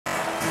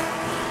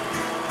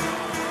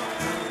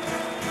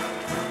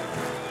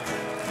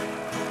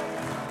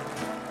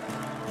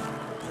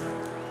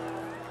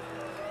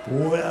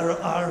Where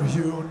are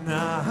you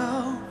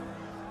now,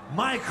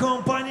 my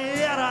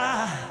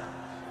Companjera?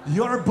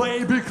 Your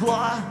baby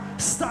claw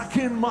stuck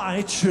in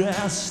my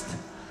chest.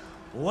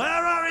 Where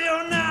are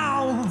you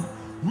now,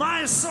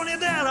 my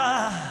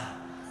Solidera?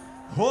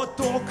 Who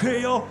took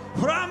you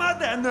from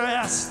the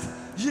nest?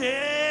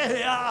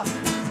 Yeah.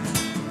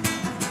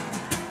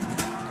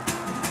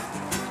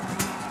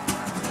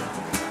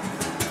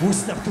 We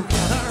stepped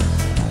together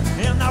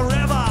in a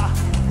river.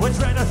 We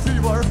traded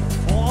fever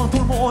for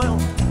turmoil.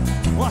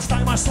 Last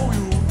time I saw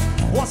you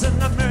was in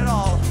the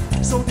middle.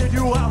 So did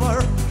you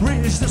ever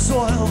reach the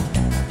soil?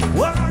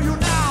 Where are you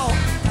now,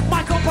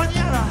 my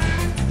Companjera?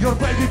 Your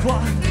baby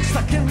clock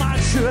stuck in my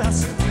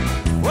chest.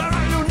 Where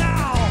are you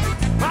now,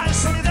 my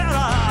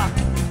Solidera?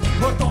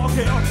 We're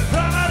talking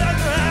from the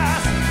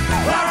rest.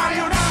 Where are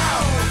you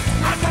now,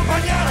 my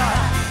Companjera?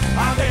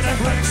 I'm getting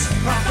bricks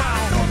from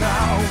down to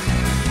down.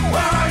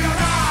 Where are you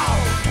now,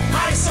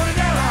 my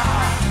Solidera?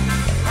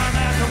 I'm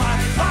at my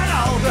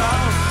final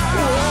down.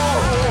 Whoa.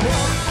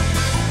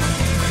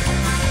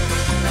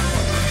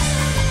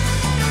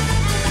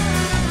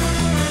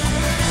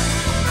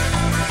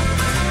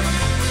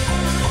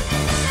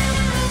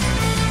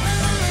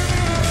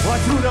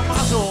 Right through the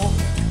muzzle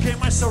came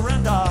my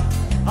surrender.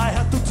 I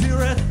had to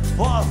tear it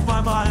off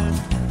my mind.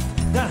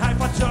 Then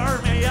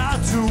hypothermia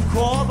took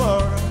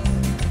over,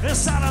 and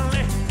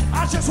suddenly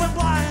I just went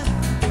blind.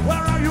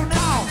 Where are you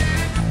now,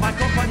 my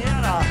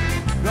Companjera?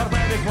 Your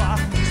baby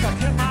clock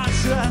stuck in my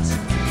chest.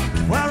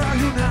 Where are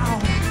you now,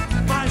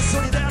 my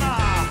Solidera?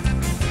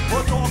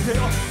 We're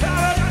talking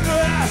better than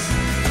this.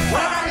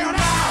 Where are you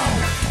now,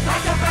 my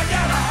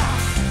Companjera?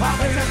 I'm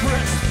in the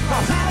bricks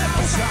of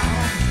the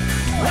sound.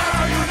 Where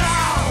are you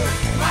now,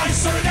 my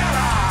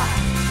Solidera?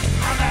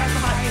 I'm at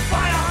my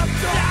final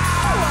down.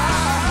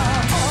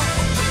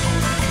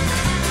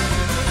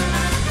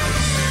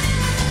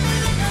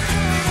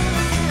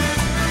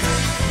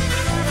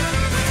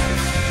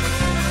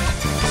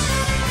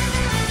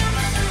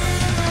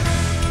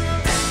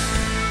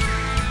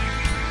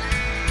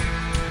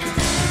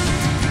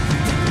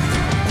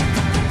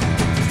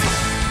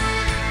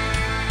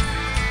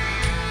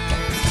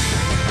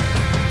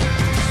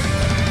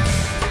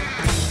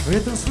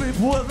 Eat and sleep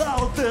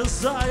without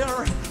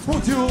desire.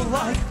 Would you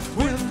like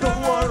window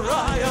or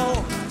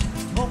aisle?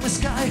 Only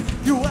sky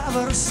you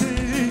ever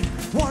see.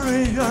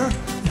 Warrior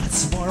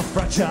that's more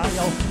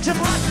fragile.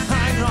 Just like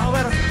I know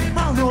it,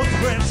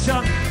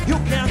 malnutrition. You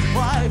can't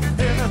fly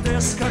in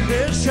this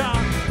condition.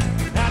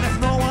 And if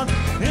no one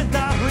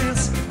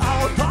intervenes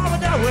out of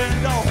the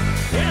window,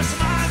 it's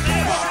my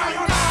name. Where are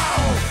you now,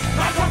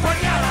 my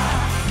Companjera?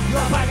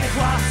 Your baby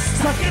clock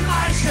stuck in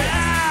my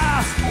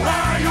chest.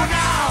 Where are you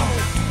now,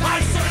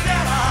 my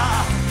Solidera?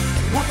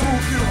 Who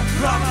took you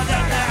from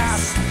the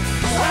nest?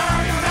 Where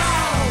are you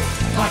now,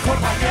 my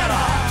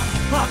Companjera?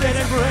 My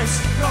baby bricks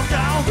from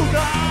down to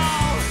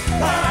down.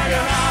 Where are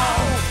you now,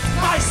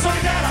 my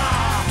Solidera?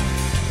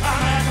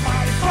 I'm at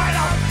my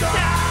final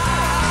down.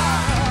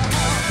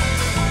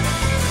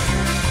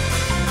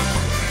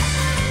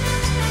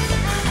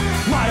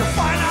 My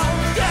final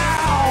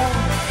down.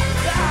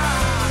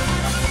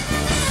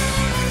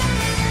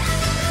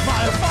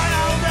 My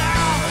final down.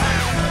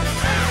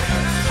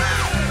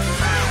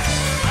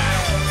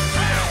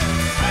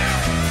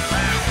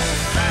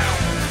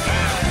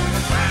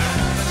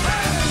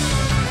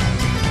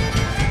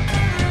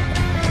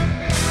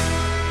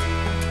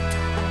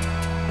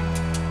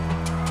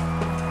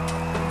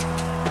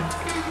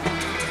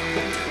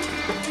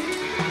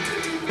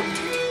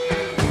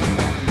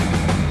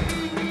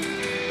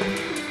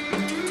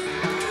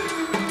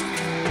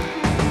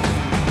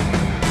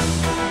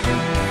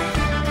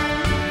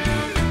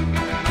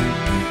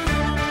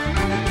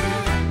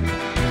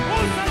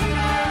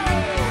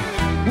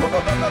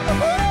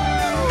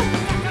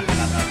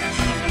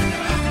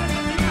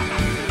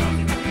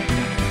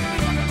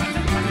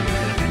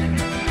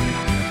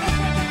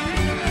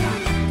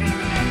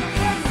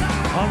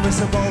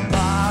 Invisible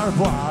barbed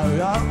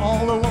wire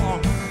all along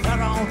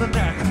around the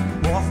neck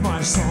of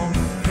my song.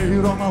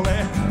 Here on my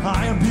leg,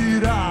 I am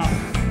beat up,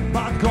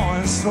 but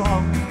going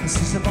strong.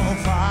 Invisible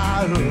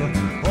fire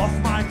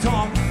of my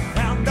tongue,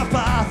 and the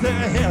path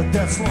ahead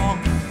that's long.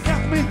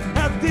 Get me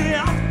at the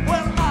end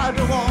where I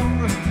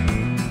belong.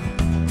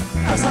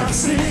 As I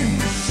sing,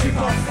 ship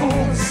of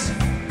fools,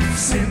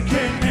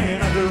 sinking in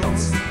the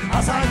dunes.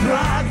 As I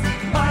drag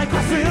my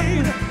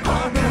coffin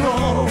on the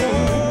road.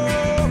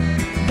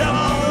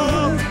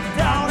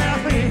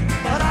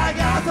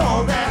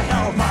 All the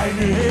help I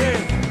need.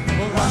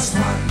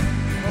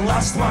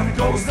 Last one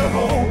goes the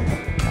hope.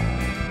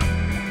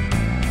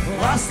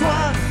 Last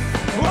one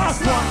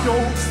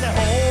goes the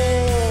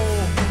hope.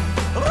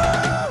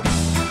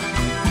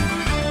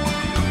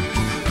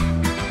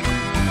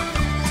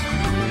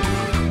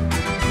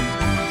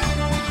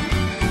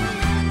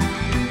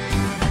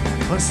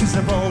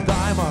 Unseizable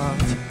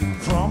diamond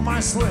from my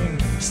sling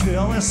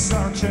still is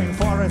searching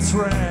for its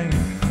ring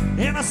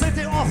in a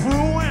city of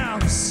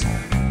ruins.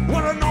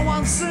 Where no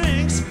one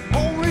sings,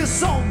 only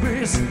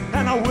zombies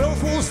and a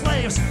willful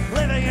slaves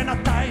living in a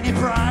tiny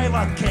pride.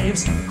 private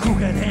caves,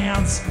 crooked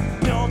hands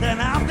building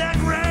up their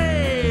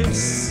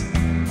graves.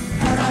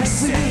 And I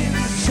seen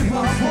ship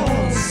of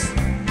fools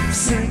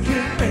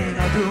sinking in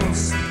a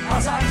deuce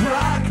as I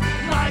drag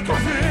my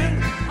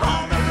coffin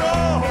on the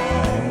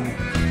road.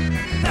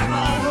 Them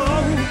all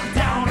look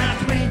down at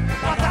me,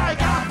 but I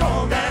got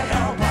all the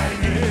help I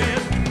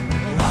need.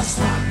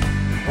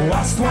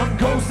 Last one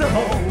goes the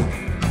hole.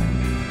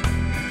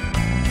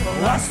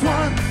 Last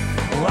one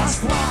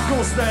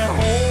goes the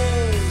hole.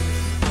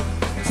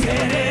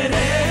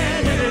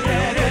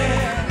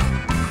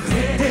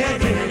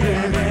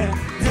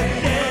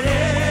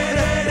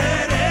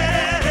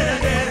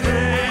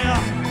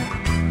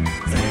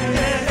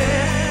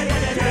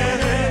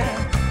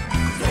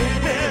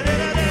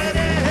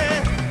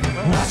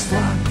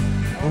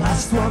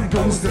 Last one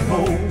goes the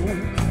hole.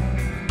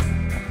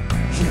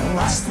 Yeah,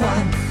 last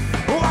one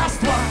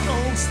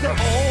goes the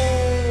hole.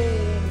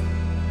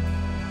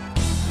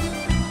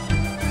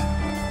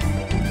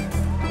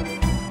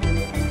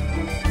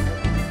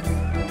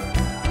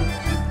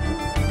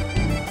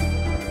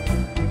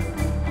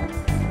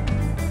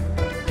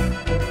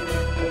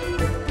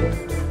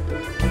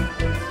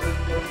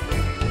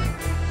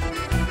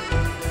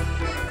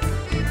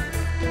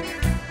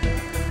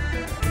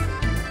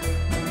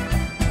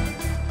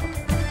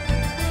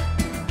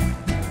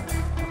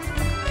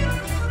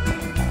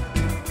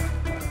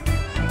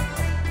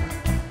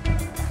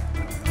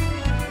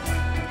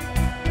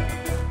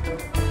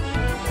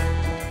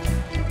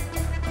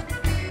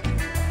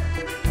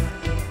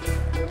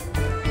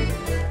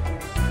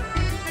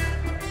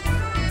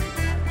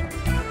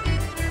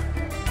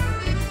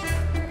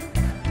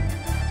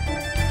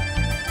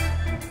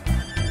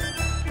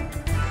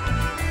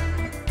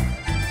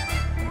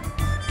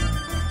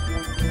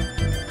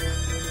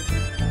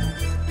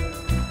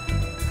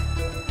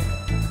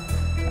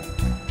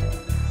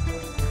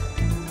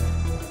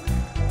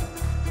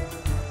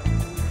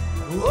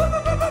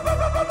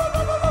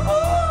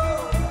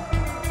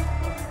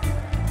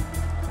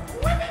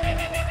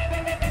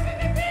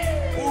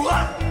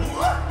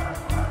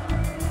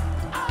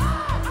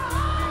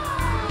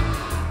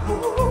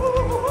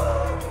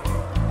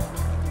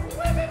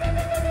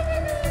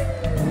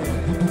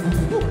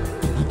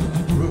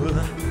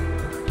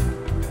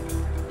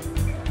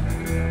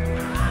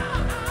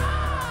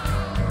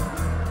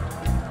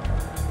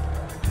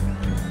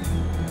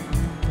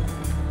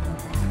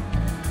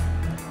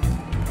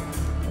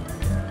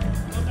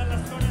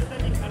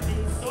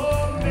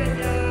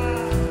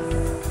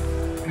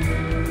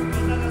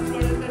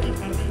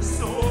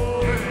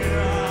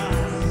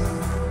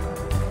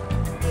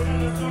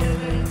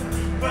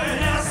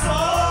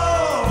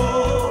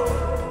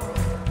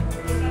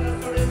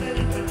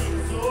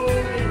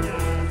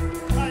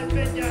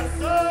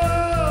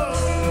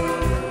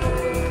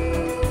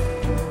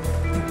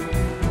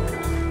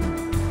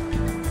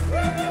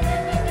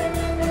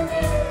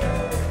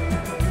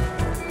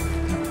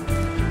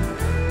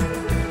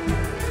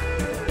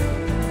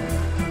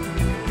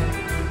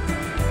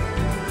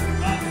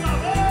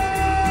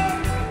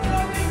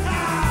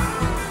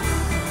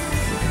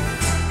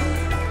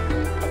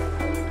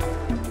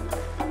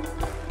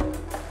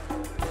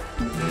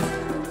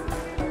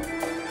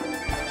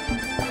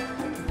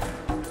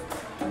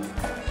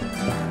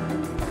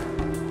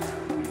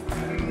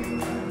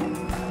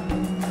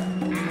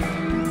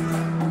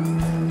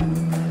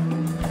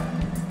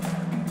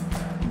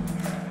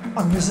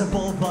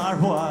 Invisible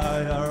barbed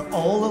wire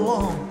all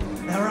along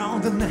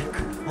around the neck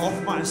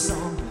of my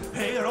son.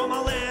 Here on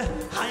my leg,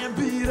 I am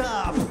beat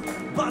up,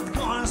 but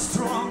going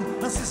strong.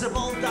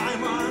 Invisible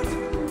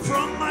diamond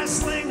from my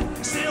sling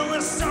still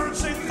is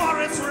searching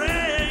for its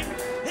ring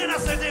in a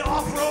city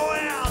of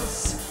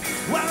ruins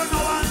where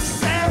no one's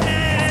standing.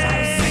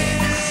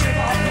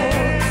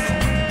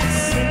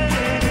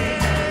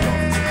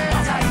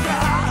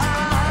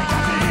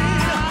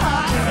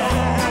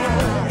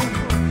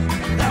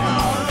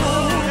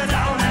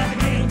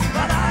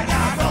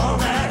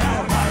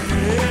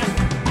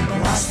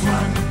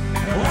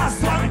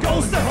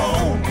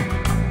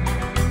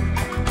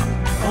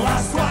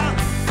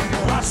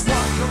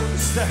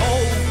 The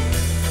whole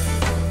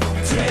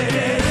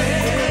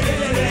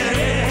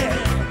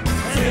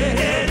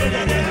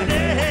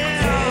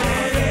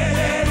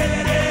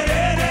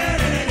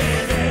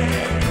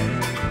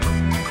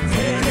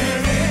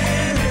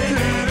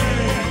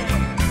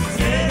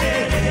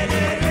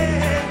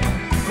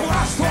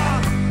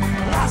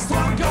last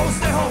one goes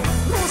the home.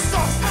 Who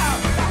stops now?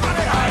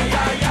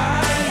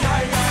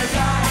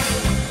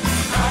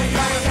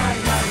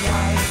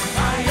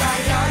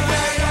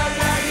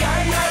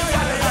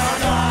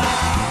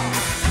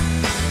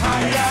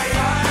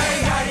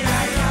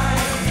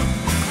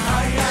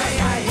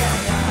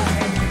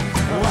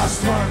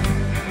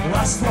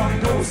 Last one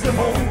goes the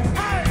home.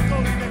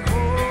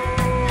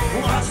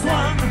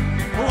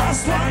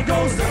 Last one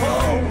goes the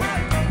home.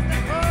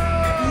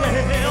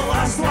 Yeah,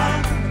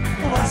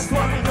 last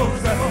one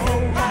goes the home.